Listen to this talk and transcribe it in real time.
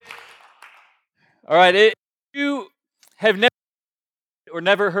All right, if you have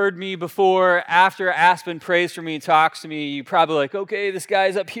never heard me before, after Aspen prays for me and talks to me, you probably like, okay, this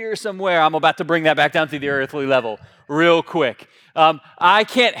guy's up here somewhere. I'm about to bring that back down to the earthly level real quick. I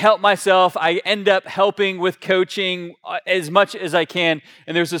can't help myself. I end up helping with coaching as much as I can.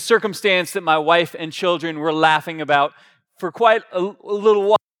 And there's a circumstance that my wife and children were laughing about for quite a little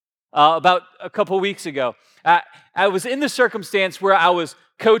while, about a couple weeks ago. I was in the circumstance where I was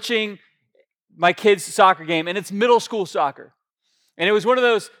coaching my kids' soccer game, and it's middle school soccer. And it was one of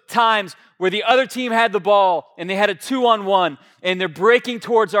those times where the other team had the ball, and they had a 2-on-1, and they're breaking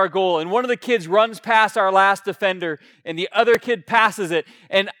towards our goal. And one of the kids runs past our last defender, and the other kid passes it.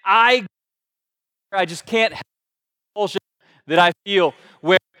 And I just can't help the bullshit that I feel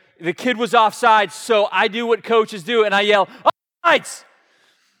where the kid was offside, so I do what coaches do, and I yell, "Offsides!"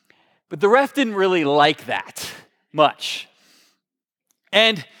 But the ref didn't really like that much.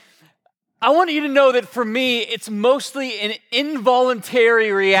 And I want you to know that for me, it's mostly an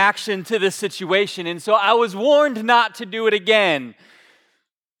involuntary reaction to this situation. And so I was warned not to do it again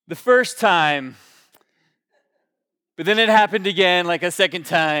the first time. But then it happened again, like a second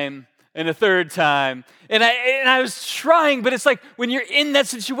time and a third time. And I was trying, but it's like when you're in that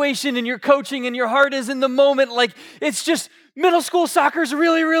situation and you're coaching and your heart is in the moment, like it's just middle school soccer is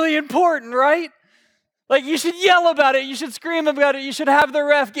really, really important, right? Like you should yell about it, you should scream about it, you should have the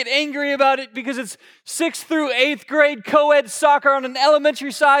ref get angry about it because it's 6th through 8th grade co-ed soccer on an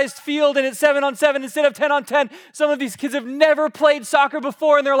elementary-sized field and it's 7-on-7 instead of 10-on-10. Some of these kids have never played soccer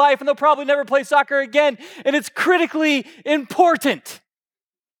before in their life and they'll probably never play soccer again, and it's critically important.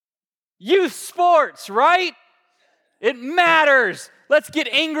 Youth sports, right? It matters. Let's get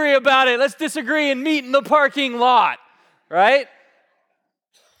angry about it. Let's disagree and meet in the parking lot, right?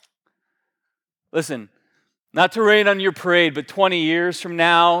 Listen, not to rain on your parade, but 20 years from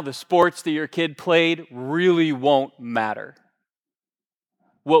now, the sports that your kid played really won't matter.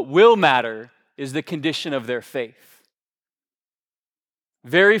 What will matter is the condition of their faith.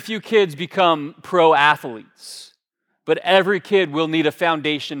 Very few kids become pro athletes, but every kid will need a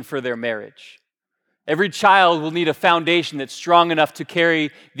foundation for their marriage. Every child will need a foundation that's strong enough to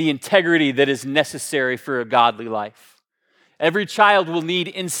carry the integrity that is necessary for a godly life. Every child will need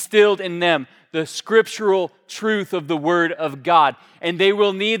instilled in them the scriptural truth of the Word of God, and they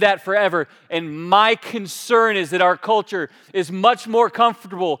will need that forever. And my concern is that our culture is much more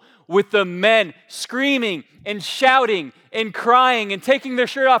comfortable with the men screaming and shouting and crying and taking their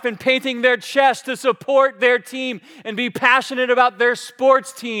shirt off and painting their chest to support their team and be passionate about their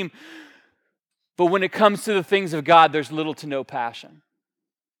sports team. But when it comes to the things of God, there's little to no passion.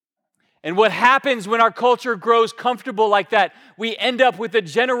 And what happens when our culture grows comfortable like that, we end up with a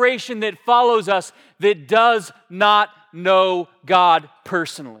generation that follows us that does not know God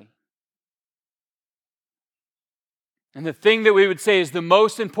personally. And the thing that we would say is the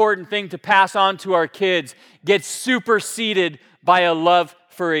most important thing to pass on to our kids gets superseded by a love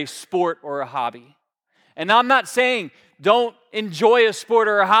for a sport or a hobby. And I'm not saying don't enjoy a sport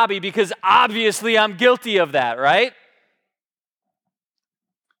or a hobby, because obviously I'm guilty of that, right?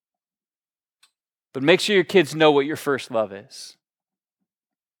 But make sure your kids know what your first love is.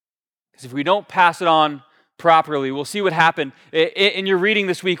 Because if we don't pass it on properly, we'll see what happened. In your reading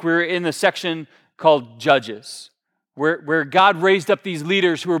this week, we're in the section called Judges, where God raised up these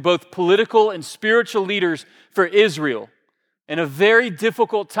leaders who were both political and spiritual leaders for Israel in a very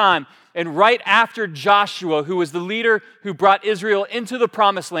difficult time. And right after Joshua, who was the leader who brought Israel into the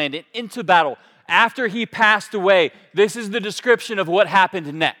promised land and into battle, after he passed away, this is the description of what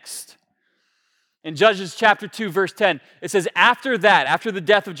happened next. In Judges chapter 2, verse 10, it says, after that, after the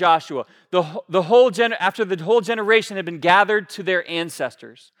death of Joshua, after the whole generation had been gathered to their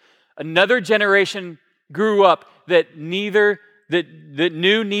ancestors, another generation grew up that knew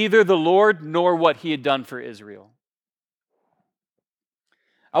neither the Lord nor what he had done for Israel.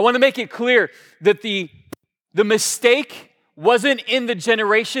 I want to make it clear that the mistake wasn't in the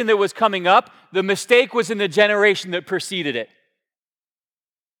generation that was coming up. The mistake was in the generation that preceded it.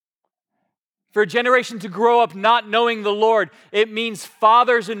 For a generation to grow up not knowing the Lord, it means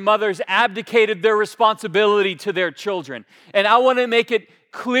fathers and mothers abdicated their responsibility to their children. And I want to make it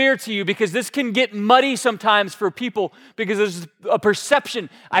clear to you, because this can get muddy sometimes for people, because there's a perception.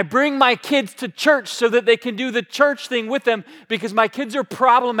 I bring my kids to church so that they can do the church thing with them because my kids are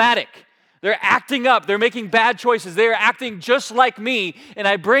problematic. They're acting up. They're making bad choices. They're acting just like me, and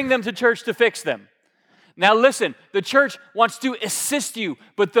I bring them to church to fix them. Now listen, the church wants to assist you,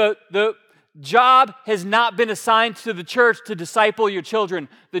 but the job has not been assigned to the church to disciple your children.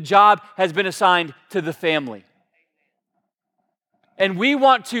 The job has been assigned to the family. And we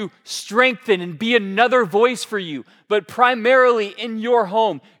want to strengthen and be another voice for you. But primarily in your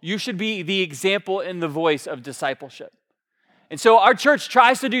home, you should be the example and the voice of discipleship. And so our church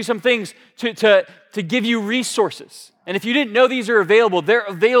tries to do some things to give you resources. And if you didn't know these are available, they're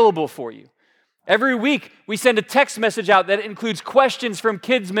available for you. Every week, we send a text message out that includes questions from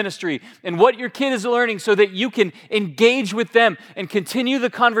kids ministry and what your kid is learning so that you can engage with them and continue the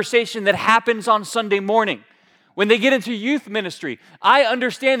conversation that happens on Sunday morning. When they get into youth ministry, I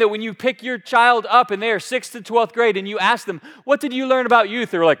understand that when you pick your child up and they are 6th to 12th grade and you ask them, what did you learn about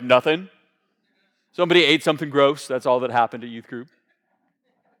youth? They're like, nothing. Somebody ate something gross. That's all that happened at youth group.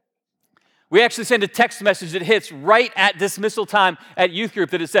 We actually send a text message that hits right at dismissal time at youth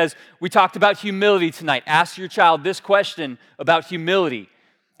group that it says, we talked about humility tonight. Ask your child this question about humility.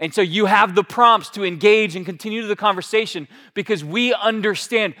 And so you have the prompts to engage and continue the conversation because we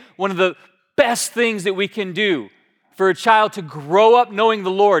understand one of the best things that we can do for a child to grow up knowing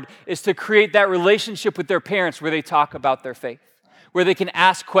the Lord is to create that relationship with their parents where they talk about their faith, where they can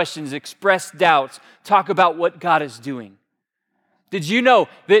ask questions, express doubts, talk about what God is doing. Did you know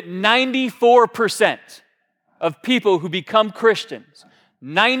that 94% of people who become Christians,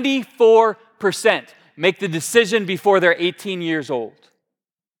 94% make the decision before they're 18 years old?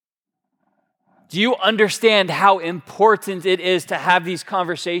 Do you understand how important it is to have these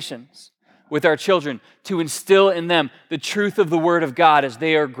conversations with our children, to instill in them the truth of the Word of God as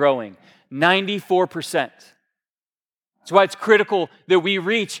they are growing? 94%. That's why it's critical that we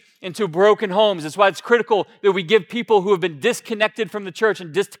reach into broken homes. That's why it's critical that we give people who have been disconnected from the church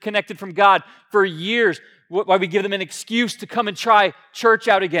and disconnected from God for years, why we give them an excuse to come and try church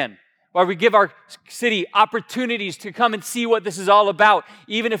out again. Why we give our city opportunities to come and see what this is all about,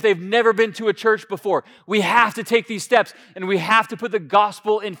 even if they've never been to a church before. We have to take these steps, and we have to put the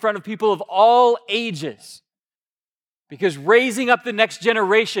gospel in front of people of all ages. Because raising up the next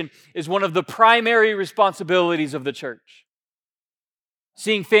generation is one of the primary responsibilities of the church.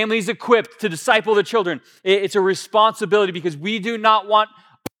 Seeing families equipped to disciple the children, it's a responsibility because we do not want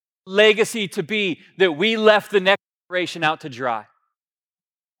legacy to be that we left the next generation out to dry.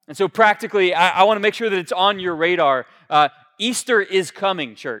 And so practically, I want to make sure that it's on your radar. Easter is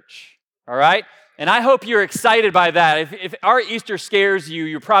coming, church, all right? And I hope you're excited by that. If our Easter scares you,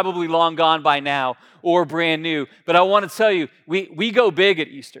 you're probably long gone by now or brand new. But I want to tell you, we go big at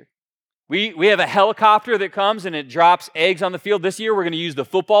Easter. We have a helicopter that comes and it drops eggs on the field. This year, we're going to use the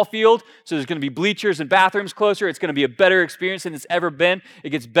football field. So there's going to be bleachers and bathrooms closer. It's going to be a better experience than it's ever been.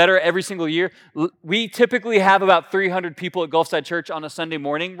 It gets better every single year. We typically have about 300 people at Gulfside Church on a Sunday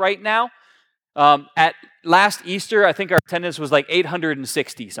morning right now. At last Easter, I think our attendance was like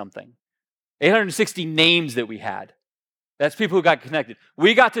 860 something. 860 names that we had. That's people who got connected.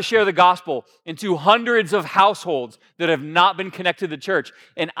 We got to share the gospel into hundreds of households that have not been connected to the church.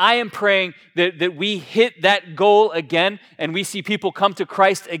 And I am praying that we hit that goal again and we see people come to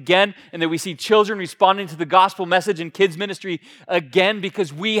Christ again and that we see children responding to the gospel message in kids ministry again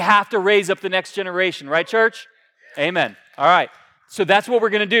because we have to raise up the next generation. Right, church? Amen. All right. So that's what we're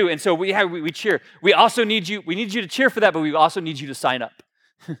going to do. And so we cheer. We also need you to cheer for that, but we also need you to sign up.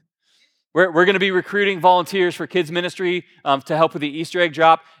 We're going to be recruiting volunteers for kids ministry to help with the Easter egg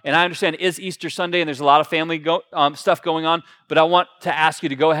drop. And I understand it is Easter Sunday and there's a lot of family stuff going on, but I want to ask you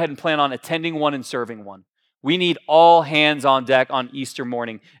to go ahead and plan on attending one and serving one. We need all hands on deck on Easter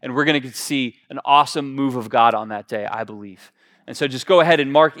morning, and we're going to see an awesome move of God on that day, I believe. And so just go ahead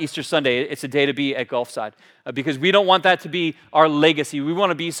and mark Easter Sunday. It's a day to be at Gulfside because we don't want that to be our legacy. We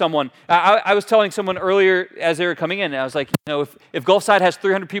want to be someone. I was telling someone earlier as they were coming in, I was like, if Gulfside has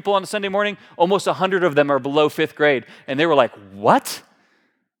 300 people on a Sunday morning, almost 100 of them are below 5th grade. And they were like, what?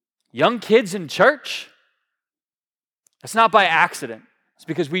 Young kids in church? That's not by accident. It's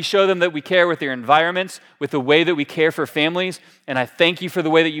because we show them that we care with their environments, with the way that we care for families. And I thank you for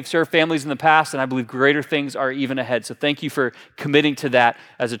the way that you've served families in the past, and I believe greater things are even ahead. So thank you for committing to that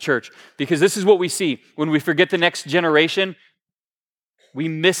as a church. Because this is what we see. When we forget the next generation, we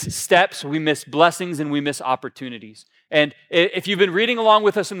miss steps, we miss blessings, and we miss opportunities. And if you've been reading along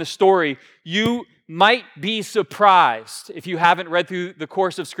with us in the story, you might be surprised, if you haven't read through the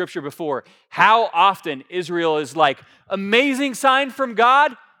course of Scripture before, how often Israel is like, amazing sign from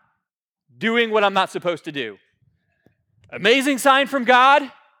God, doing what I'm not supposed to do. Amazing sign from God,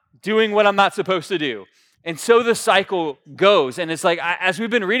 doing what I'm not supposed to do. And so the cycle goes. And it's like, as we've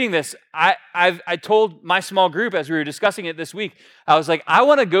been reading this, I told my small group as we were discussing it this week, I was like, I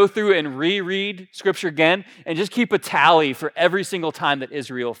want to go through and reread Scripture again and just keep a tally for every single time that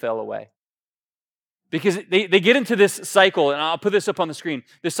Israel fell away. Because they get into this cycle, and I'll put this up on the screen.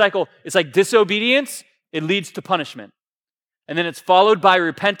 This cycle, it's like disobedience, it leads to punishment. And then it's followed by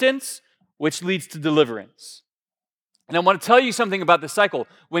repentance, which leads to deliverance. And I want to tell you something about this cycle.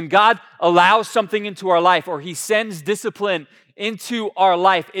 When God allows something into our life or he sends discipline into our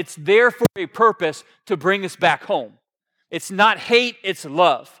life, it's there for a purpose to bring us back home. It's not hate, it's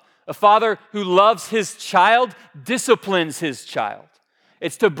love. A father who loves his child disciplines his child.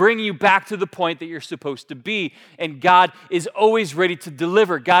 It's to bring you back to the point that you're supposed to be. And God is always ready to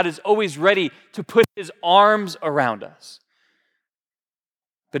deliver. God is always ready to put his arms around us.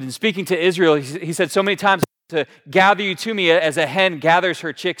 But in speaking to Israel, he said so many times, to gather you to me as a hen gathers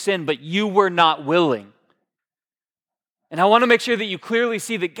her chicks in, but you were not willing. And I want to make sure that you clearly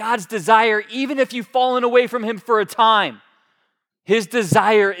see that God's desire, even if you've fallen away from him for a time, his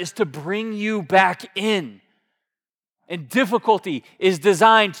desire is to bring you back in. And difficulty is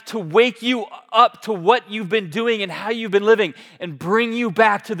designed to wake you up to what you've been doing and how you've been living and bring you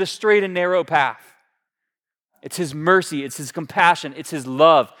back to the straight and narrow path. It's his mercy, it's his compassion, it's his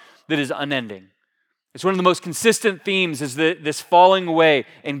love that is unending. It's one of the most consistent themes is this falling away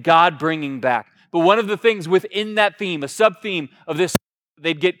and God bringing back. But one of the things within that theme, a sub-theme of this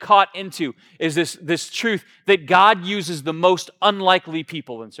they'd get caught into, is this truth that God uses the most unlikely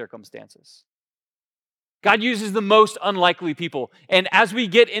people in circumstances. God uses the most unlikely people. And as we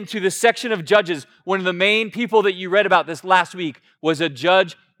get into this section of Judges, one of the main people that you read about this last week was a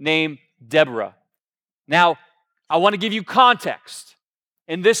judge named Deborah. Now, I want to give you context.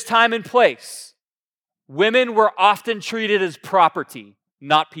 In this time and place, women were often treated as property,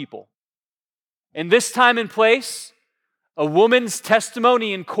 not people. In this time and place, a woman's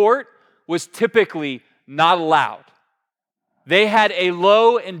testimony in court was typically not allowed. They had a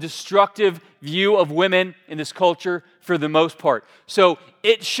low and destructive view of women in this culture for the most part. So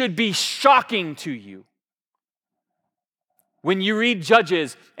it should be shocking to you when you read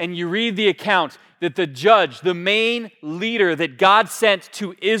Judges and you read the account that the judge, the main leader that God sent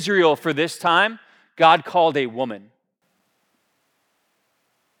to Israel for this time, God called a woman.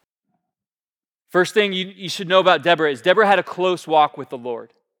 First thing you should know about Deborah is Deborah had a close walk with the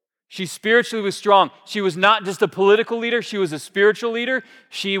Lord. She spiritually was strong. She was not just a political leader, she was a spiritual leader.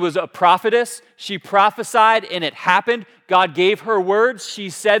 She was a prophetess. She prophesied and it happened. God gave her words, she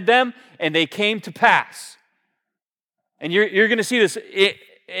said them, and they came to pass. And you're going to see this.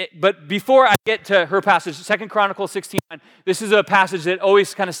 But before I get to her passage, 2 Chronicles 16:9, this is a passage that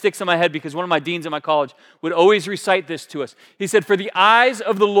always kind of sticks in my head because one of my deans in my college would always recite this to us. He said, "For the eyes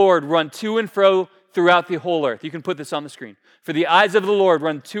of the Lord run to and fro throughout the whole earth." You can put this on the screen. "For the eyes of the Lord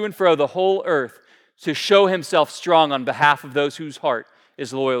run to and fro the whole earth to show himself strong on behalf of those whose heart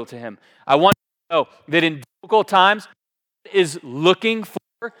is loyal to him." I want you to know that in difficult times, God is looking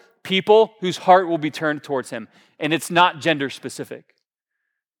for people whose heart will be turned towards him. And it's not gender specific.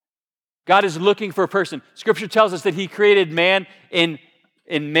 God is looking for a person. Scripture tells us that he created man in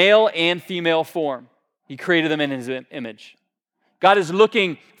male and female form. He created them in his image. God is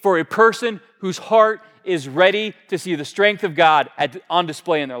looking for a person whose heart is ready to see the strength of God on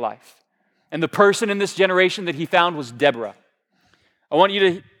display in their life. And the person in this generation that he found was Deborah. I want you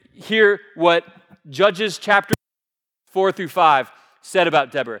to hear what Judges chapter 4 through 5 said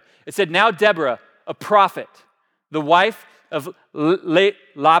about Deborah. It said, "Now Deborah, a prophet, the wife of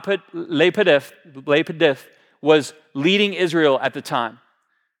Lapidith, was leading Israel at the time."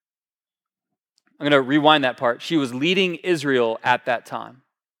 I'm going to rewind that part. She was leading Israel at that time.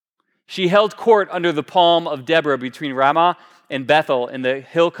 She held court under the palm of Deborah between Ramah and Bethel in the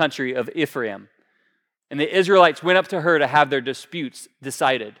hill country of Ephraim. And the Israelites went up to her to have their disputes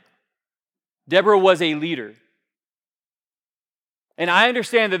decided. Deborah was a leader. And I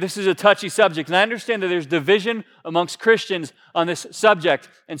understand that this is a touchy subject, and I understand that there's division amongst Christians on this subject.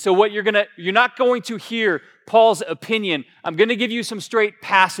 And so what you're not going to hear Paul's opinion. I'm going to give you some straight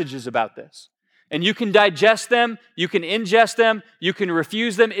passages about this. And you can digest them, you can ingest them, you can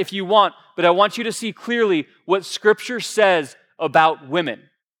refuse them if you want, but I want you to see clearly what Scripture says about women.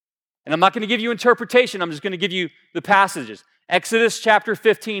 And I'm not going to give you interpretation, I'm just going to give you the passages. Exodus chapter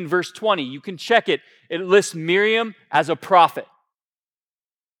 15, verse 20, you can check it. It lists Miriam as a prophet.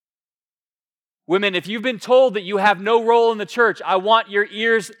 Women, if you've been told that you have no role in the church, I want your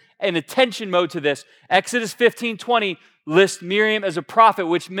ears and attention mode to this. Exodus 15:20 lists Miriam as a prophet,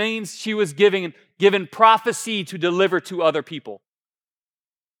 which means she was given prophecy to deliver to other people.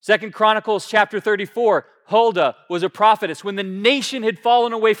 2 Chronicles chapter 34, Huldah was a prophetess. When the nation had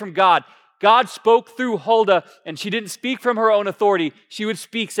fallen away from God, God spoke through Huldah, and she didn't speak from her own authority. She would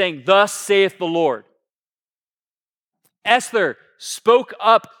speak saying, "Thus saith the Lord." Esther spoke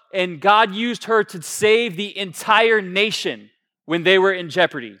up, and God used her to save the entire nation when they were in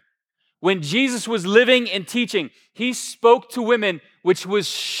jeopardy. When Jesus was living and teaching, he spoke to women, which was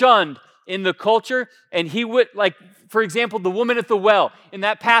shunned in the culture. And he would, like, for example, the woman at the well, in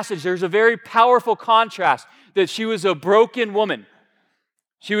that passage, there's a very powerful contrast that she was a broken woman.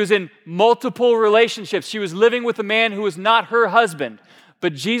 She was in multiple relationships. She was living with a man who was not her husband.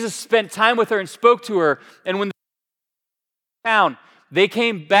 But Jesus spent time with her and spoke to her. And when they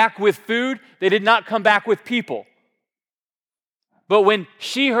came back with food, they did not come back with people. But when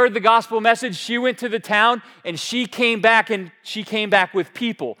she heard the gospel message, she went to the town and she came back with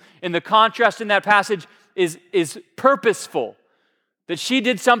people. And the contrast in that passage is purposeful. That she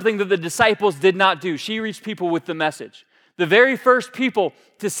did something that the disciples did not do. She reached people with the message. The very first people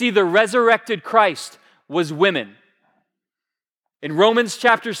to see the resurrected Christ was women. In Romans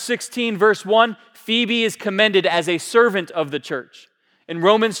chapter 16, verse 1, Phoebe is commended as a servant of the church. In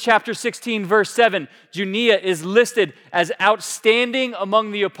Romans chapter 16, verse 7, Junia is listed as outstanding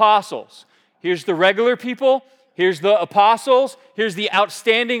among the apostles. Here's the regular people, here's the apostles, here's the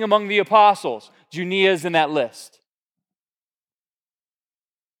outstanding among the apostles. Junia is in that list.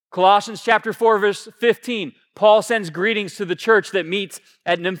 Colossians chapter 4, verse 15, Paul sends greetings to the church that meets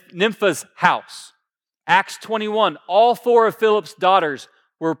at Nympha's house. Acts 21, all 4 of Philip's daughters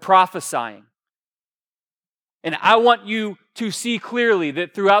were prophesying. And I want you to see clearly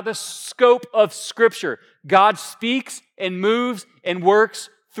that throughout the scope of Scripture, God speaks and moves and works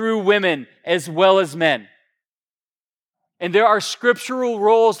through women as well as men. And there are scriptural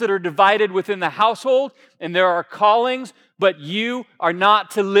roles that are divided within the household, and there are callings, but you are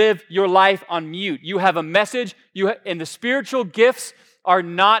not to live your life on mute. You have a message, and the spiritual gifts are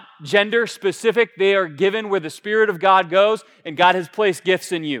not gender specific. They are given where the Spirit of God goes, and God has placed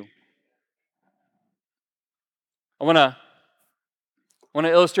gifts in you. I want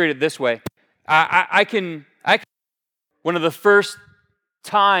to illustrate it this way. I can one of the first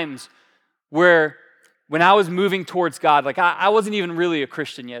times when I was moving towards God, like I wasn't even really a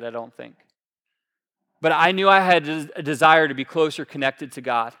Christian yet, I don't think. But I knew I had a desire to be closer connected to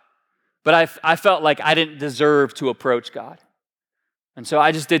God. But I felt like I didn't deserve to approach God. And so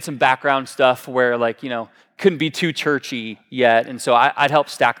I just did some background stuff where, like, couldn't be too churchy yet. And so I'd help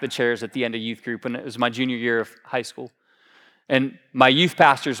stack the chairs at the end of youth group when it was my junior year of high school. And my youth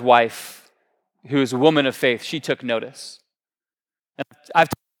pastor's wife, who is a woman of faith, she took notice. And I've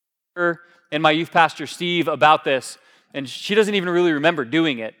talked to her and my youth pastor, Steve, about this, and she doesn't even really remember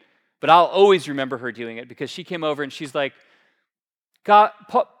doing it, but I'll always remember her doing it because she came over and she's like,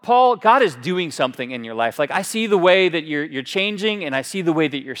 Paul, God is doing something in your life. Like, I see the way that you're changing, and I see the way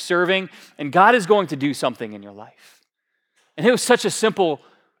that you're serving, and God is going to do something in your life. And it was such a simple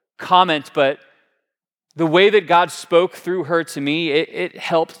comment, but the way that God spoke through her to me, it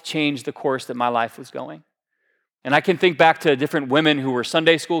helped change the course that my life was going. And I can think back to different women who were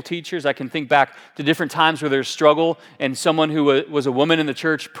Sunday school teachers. I can think back to different times where there's struggle and someone who was a woman in the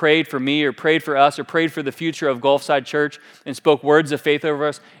church prayed for me or prayed for us or prayed for the future of Gulfside Church and spoke words of faith over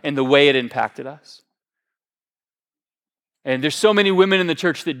us and the way it impacted us. And there's so many women in the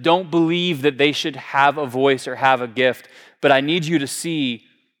church that don't believe that they should have a voice or have a gift, but I need you to see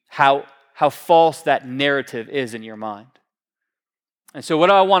how false that narrative is in your mind. And so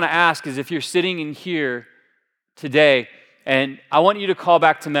what I want to ask is, if you're sitting in here today, and I want you to call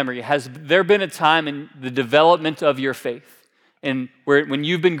back to memory, has there been a time in the development of your faith, and when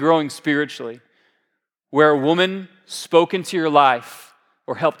you've been growing spiritually, where a woman spoke into your life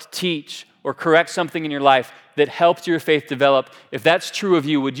or helped teach or correct something in your life that helped your faith develop? If that's true of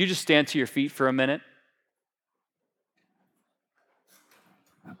you, would you just stand to your feet for a minute?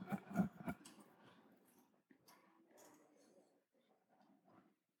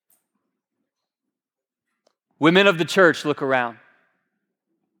 Women of the church, look around.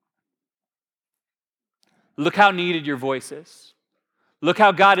 Look how needed your voice is. Look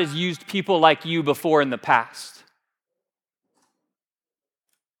how God has used people like you before in the past.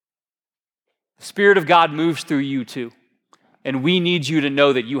 The Spirit of God moves through you too. And we need you to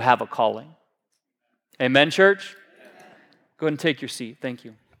know that you have a calling. Amen, church? Go ahead and take your seat. Thank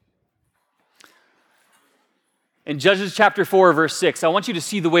you. In Judges chapter 4, verse 6, I want you to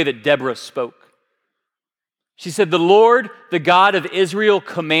see the way that Deborah spoke. She said, "The Lord, the God of Israel,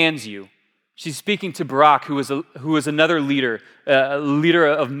 commands you." She's speaking to Barak, who was another leader, a leader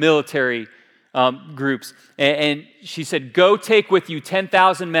of military groups. And she said, "Go take with you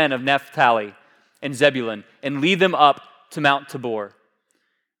 10,000 men of Naphtali and Zebulun and lead them up to Mount Tabor."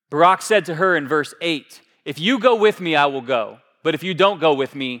 Barak said to her in verse 8, "If you go with me, I will go. But if you don't go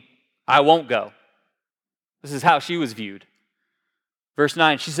with me, I won't go." This is how she was viewed. Verse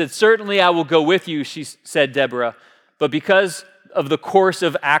 9, she said, "Certainly I will go with you," she said, Deborah, "but because of the course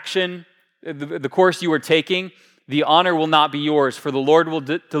of action the course you are taking, the honor will not be yours, for the Lord will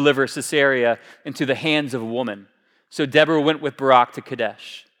deliver Sisera into the hands of a woman. So Deborah went with Barak to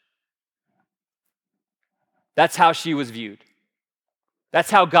Kadesh. That's how she was viewed.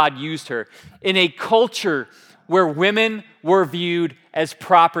 That's how God used her. In a culture where women were viewed as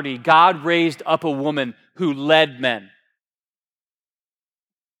property, God raised up a woman who led men.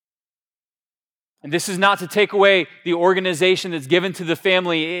 And this is not to take away the organization that's given to the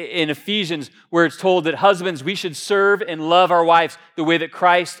family in Ephesians, where it's told that husbands, we should serve and love our wives the way that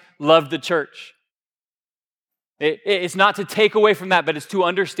Christ loved the church. It's not to take away from that, but it's to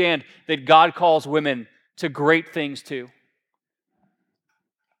understand that God calls women to great things too.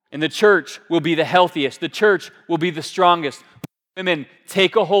 And the church will be the healthiest. The church will be the strongest. Women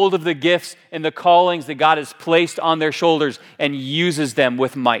take a hold of the gifts and the callings that God has placed on their shoulders and uses them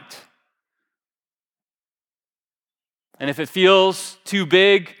with might. And if it feels too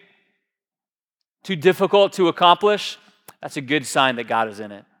big, too difficult to accomplish, that's a good sign that God is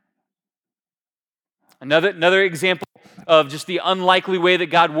in it. Another example of just the unlikely way that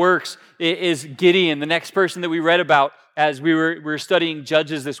God works is Gideon, the next person that we read about as we were studying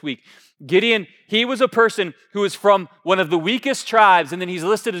Judges this week. Gideon, he was a person who was from one of the weakest tribes, and then he's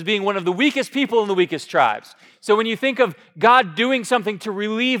listed as being one of the weakest people in the weakest tribes. So when you think of God doing something to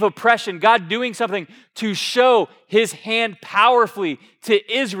relieve oppression, God doing something to show his hand powerfully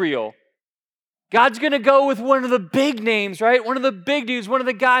to Israel, God's going to go with one of the big names, right? One of the big dudes, one of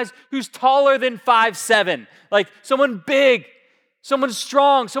the guys who's taller than 5'7", like someone big, someone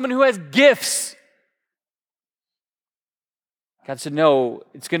strong, someone who has gifts. God said, no,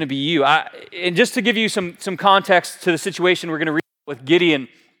 it's going to be you. And just to give you some context to the situation we're going to read with Gideon,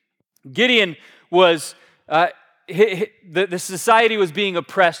 Gideon was, the society was being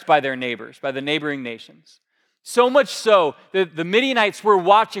oppressed by their neighbors, by the neighboring nations. So much so that the Midianites were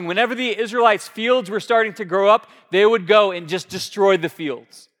watching. Whenever the Israelites' fields were starting to grow up, they would go and just destroy the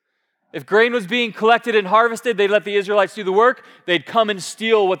fields. If grain was being collected and harvested, they'd let the Israelites do the work. They'd come and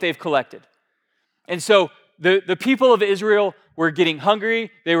steal what they've collected. And so the people of Israel were getting hungry.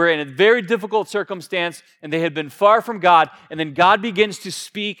 They were in a very difficult circumstance, and they had been far from God. And then God begins to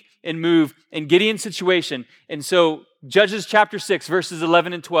speak and move in Gideon's situation. And so Judges chapter 6, verses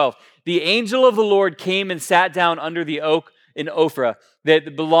 11 and 12. The angel of the Lord came and sat down under the oak in Ophrah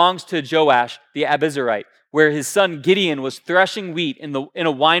that belongs to Joash the Abiezrite, where his son Gideon was threshing wheat in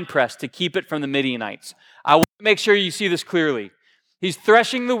a winepress to keep it from the Midianites. I want to make sure you see this clearly. He's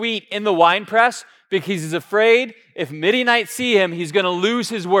threshing the wheat in the winepress because he's afraid if Midianites see him, he's going to lose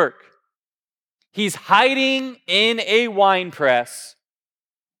his work. He's hiding in a winepress,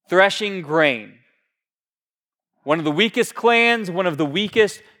 threshing grain. One of the weakest clans, one of the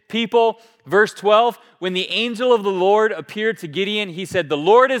weakest people. Verse 12, when the angel of the Lord appeared to Gideon, he said, "The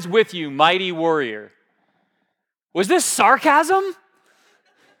Lord is with you, mighty warrior." Was this sarcasm?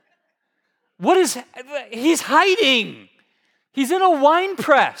 He's hiding. He's in a wine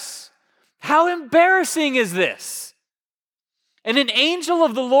press. How embarrassing is this? And an angel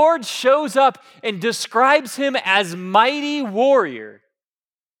of the Lord shows up and describes him as mighty warrior.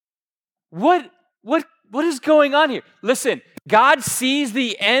 What is going on here? Listen, God sees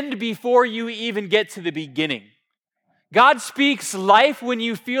the end before you even get to the beginning. God speaks life when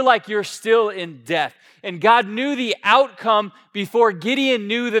you feel like you're still in death. And God knew the outcome before Gideon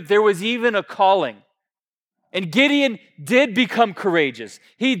knew that there was even a calling. And Gideon did become courageous.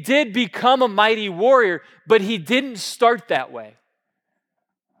 He did become a mighty warrior, but he didn't start that way.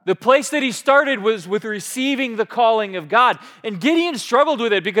 The place that he started was with receiving the calling of God. And Gideon struggled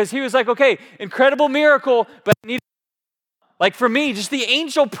with it because he was like, okay, incredible miracle, but I need, like for me, just the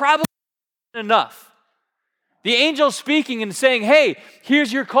angel probably isn't enough. The angel speaking and saying, hey,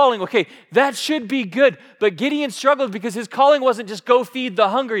 here's your calling. Okay, that should be good. But Gideon struggled because his calling wasn't just go feed the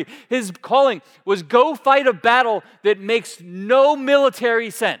hungry. His calling was go fight a battle that makes no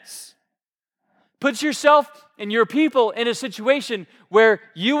military sense. Puts yourself and your people in a situation where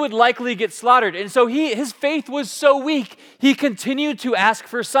you would likely get slaughtered. And so his faith was so weak, he continued to ask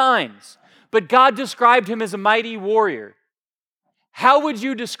for signs. But God described him as a mighty warrior. How would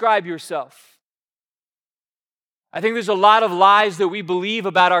you describe yourself? I think there's a lot of lies that we believe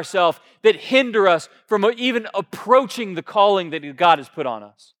about ourselves that hinder us from even approaching the calling that God has put on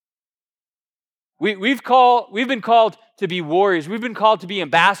us. We've been called to be warriors. We've been called to be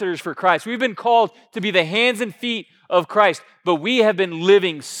ambassadors for Christ. We've been called to be the hands and feet of Christ, but we have been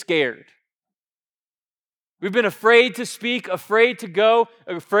living scared. We've been afraid to speak, afraid to go,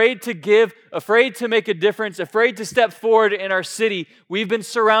 afraid to give, afraid to make a difference, afraid to step forward in our city. We've been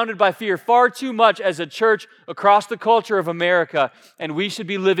surrounded by fear far too much as a church across the culture of America, and we should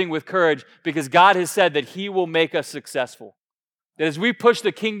be living with courage because God has said that He will make us successful. That as we push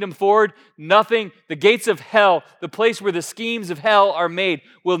the kingdom forward, nothing, the gates of hell, the place where the schemes of hell are made,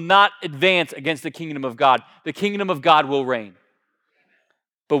 will not advance against the kingdom of God. The kingdom of God will reign.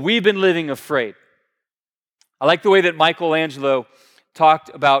 But we've been living afraid. I like the way that Michelangelo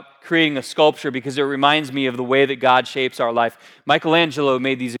talked about creating a sculpture because it reminds me of the way that God shapes our life. Michelangelo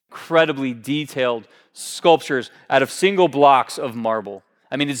made these incredibly detailed sculptures out of single blocks of marble.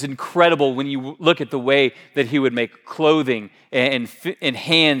 I mean, it's incredible when you look at the way that he would make clothing and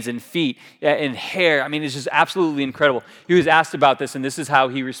hands and feet and hair. I mean, it's just absolutely incredible. He was asked about this, and this is how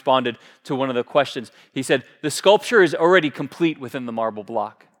he responded to one of the questions. He said, "The sculpture is already complete within the marble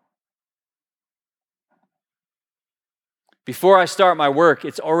block. Before I start my work,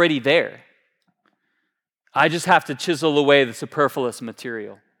 it's already there. I just have to chisel away the superfluous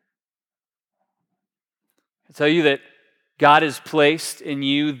material." I tell you that God has placed in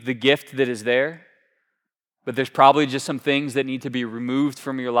you the gift that is there, but there's probably just some things that need to be removed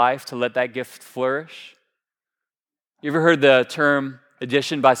from your life to let that gift flourish. You ever heard the term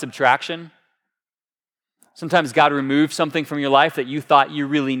addition by subtraction? Sometimes God removes something from your life that you thought you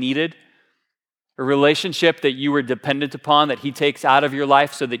really needed, a relationship that you were dependent upon that He takes out of your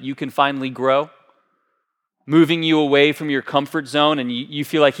life so that you can finally grow, moving you away from your comfort zone, and you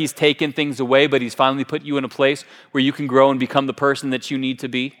feel like He's taken things away, but He's finally put you in a place where you can grow and become the person that you need to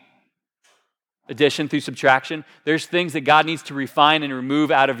be. Addition through subtraction. There's things that God needs to refine and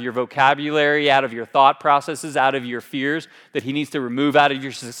remove out of your vocabulary, out of your thought processes, out of your fears, that He needs to remove out of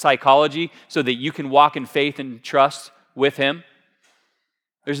your psychology so that you can walk in faith and trust with Him.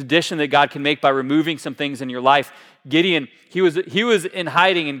 There's addition that God can make by removing some things in your life. Gideon, he was in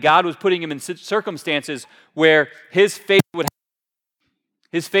hiding, and God was putting him in circumstances where his faith would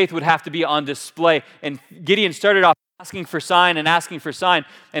have to be on display. And Gideon started off asking for sign,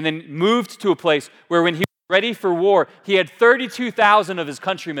 and then moved to a place where when he was ready for war, he had 32,000 of his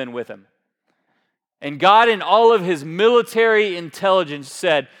countrymen with him. And God, in all of His military intelligence,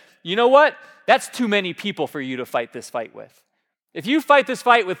 said, "You know what? That's too many people for you to fight this fight with. If you fight this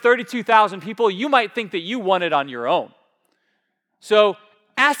fight with 32,000 people, you might think that you won it on your own. So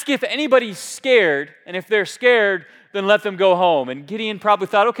ask if anybody's scared, and if they're scared, then let them go home." And Gideon probably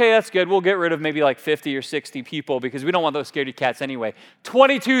thought, okay, that's good. We'll get rid of maybe like 50 or 60 people because we don't want those scaredy cats anyway.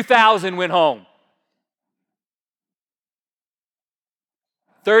 22,000 went home.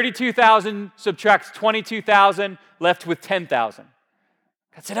 32,000 subtracts 22,000, left with 10,000.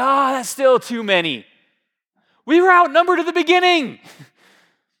 God said, that's still too many. We were outnumbered at the beginning.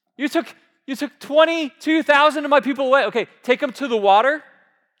 You took 22,000 of my people away. Okay, take them to the water,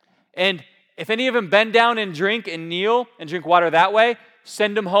 and if any of them bend down and drink and kneel and drink water that way,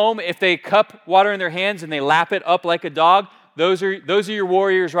 send them home. If they cup water in their hands and they lap it up like a dog, those are your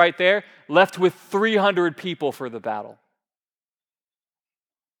warriors right there, left with 300 people for the battle.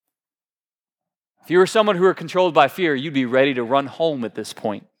 If you were someone who were controlled by fear, you'd be ready to run home at this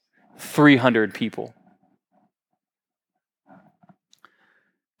point. 300 people.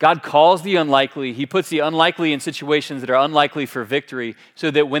 God calls the unlikely. He puts the unlikely in situations that are unlikely for victory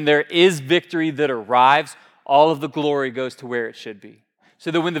so that when there is victory that arrives, all of the glory goes to where it should be. So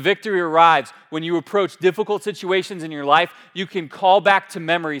that when the victory arrives, when you approach difficult situations in your life, you can call back to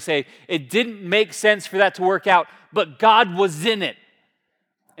memory, say, it didn't make sense for that to work out, but God was in it.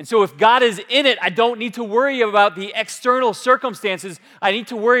 And so if God is in it, I don't need to worry about the external circumstances. I need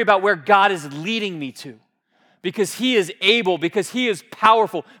to worry about where God is leading me to. Because He is able, because He is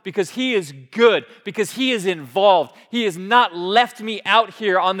powerful, because He is good, because He is involved. He has not left me out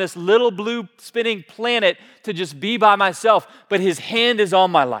here on this little blue spinning planet to just be by myself, but His hand is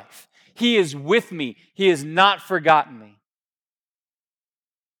on my life. He is with me. He has not forgotten me.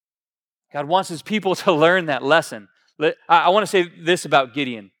 God wants His people to learn that lesson. I want to say this about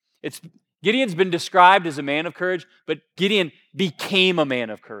Gideon. Gideon's been described as a man of courage, but Gideon became a man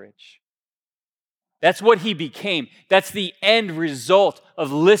of courage. That's what he became. That's the end result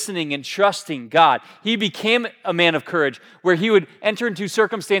of listening and trusting God. He became a man of courage where he would enter into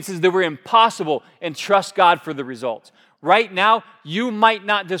circumstances that were impossible and trust God for the results. Right now, you might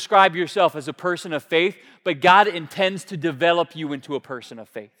not describe yourself as a person of faith, but God intends to develop you into a person of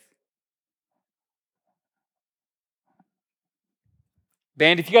faith.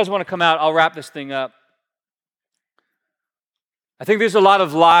 Band, if you guys want to come out, I'll wrap this thing up. I think there's a lot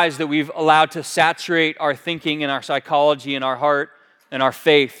of lies that we've allowed to saturate our thinking and our psychology and our heart and our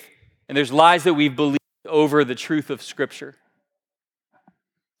faith. And there's lies that we've believed over the truth of Scripture.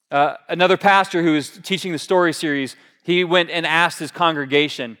 Another pastor who was teaching the story series, he went and asked his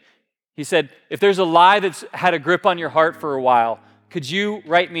congregation, he said, if there's a lie that's had a grip on your heart for a while, could you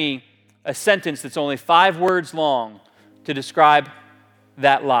write me a sentence that's only 5 words long to describe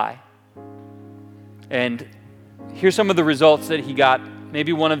that lie? And here's some of the results that he got.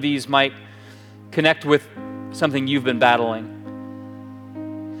 Maybe one of these might connect with something you've been battling.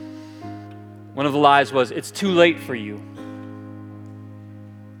 One of the lies was, it's too late for you.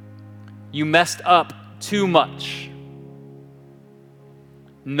 You messed up too much.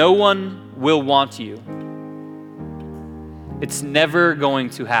 No one will want you. It's never going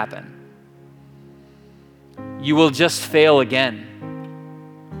to happen. You will just fail again.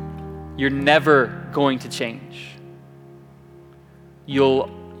 You're never going to change. You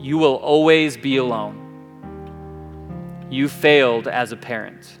will always be alone. You failed as a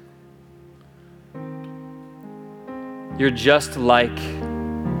parent. You're just like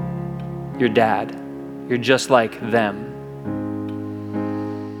your dad. You're just like them.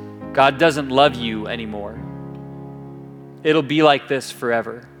 God doesn't love you anymore. It'll be like this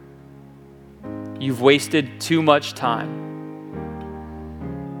forever. You've wasted too much time.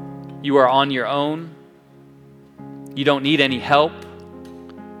 You are on your own. You don't need any help.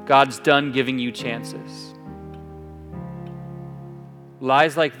 God's done giving you chances.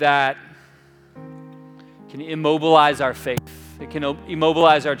 Lies like that can immobilize our faith. It can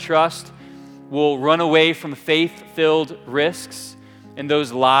immobilize our trust. We'll run away from faith-filled risks. And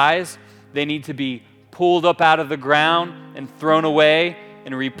those lies, they need to be pulled up out of the ground and thrown away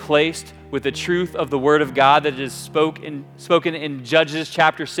and replaced with the truth of the Word of God that is spoken in Judges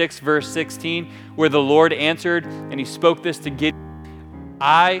chapter 6, verse 16, where the Lord answered, and he spoke this to Gideon,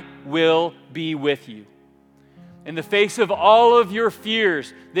 I will be with you. In the face of all of your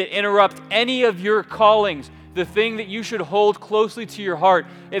fears that interrupt any of your callings, the thing that you should hold closely to your heart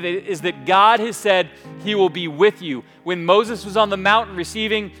is that God has said he will be with you. When Moses was on the mountain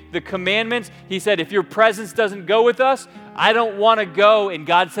receiving the commandments, he said, if your presence doesn't go with us, I don't want to go. And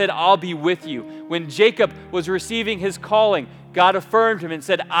God said, I'll be with you. When Jacob was receiving his calling, God affirmed him and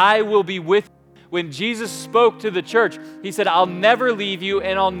said, I will be with you. When Jesus spoke to the church, he said, I'll never leave you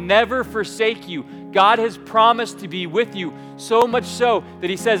and I'll never forsake you. God has promised to be with you, so much so that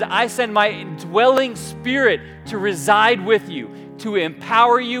he says, I send my indwelling spirit to reside with you, to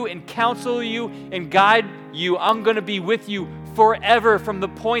empower you and counsel you and guide you. I'm going to be with you forever from the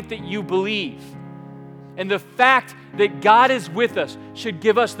point that you believe. And the fact that God is with us should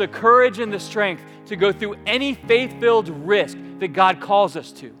give us the courage and the strength to go through any faith-filled risk that God calls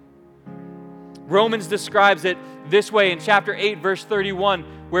us to. Romans describes it this way in chapter 8, verse 31,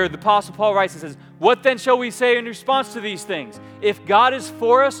 where the Apostle Paul writes and says, what then shall we say in response to these things? If God is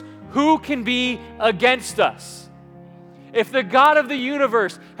for us, who can be against us? If the God of the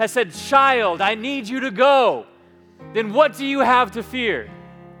universe has said, child, I need you to go, then what do you have to fear?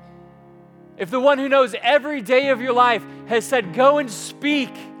 If the one who knows every day of your life has said, go and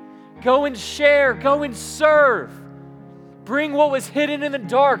speak, go and share, go and serve, bring what was hidden in the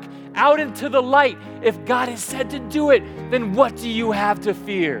dark out into the light. If God has said to do it, then what do you have to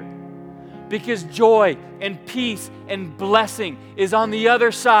fear? Because joy and peace and blessing is on the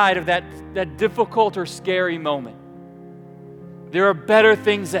other side of that difficult or scary moment. There are better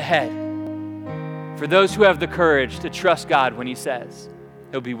things ahead for those who have the courage to trust God when he says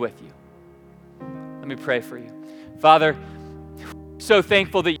he'll be with you. Let me pray for you. Father, so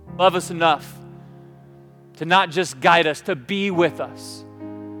thankful that you love us enough to not just guide us, to be with us.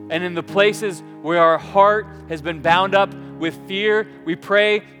 And in the places where our heart has been bound up with fear, we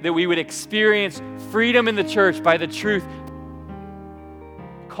pray that we would experience freedom in the church by the truth.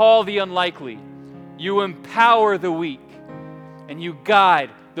 Call the unlikely. You empower the weak. And you guide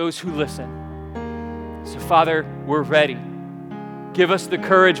those who listen. So Father, we're ready. Give us the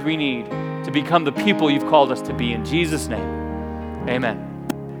courage we need to become the people you've called us to be. In Jesus' name,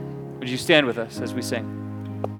 amen. Would you stand with us as we sing?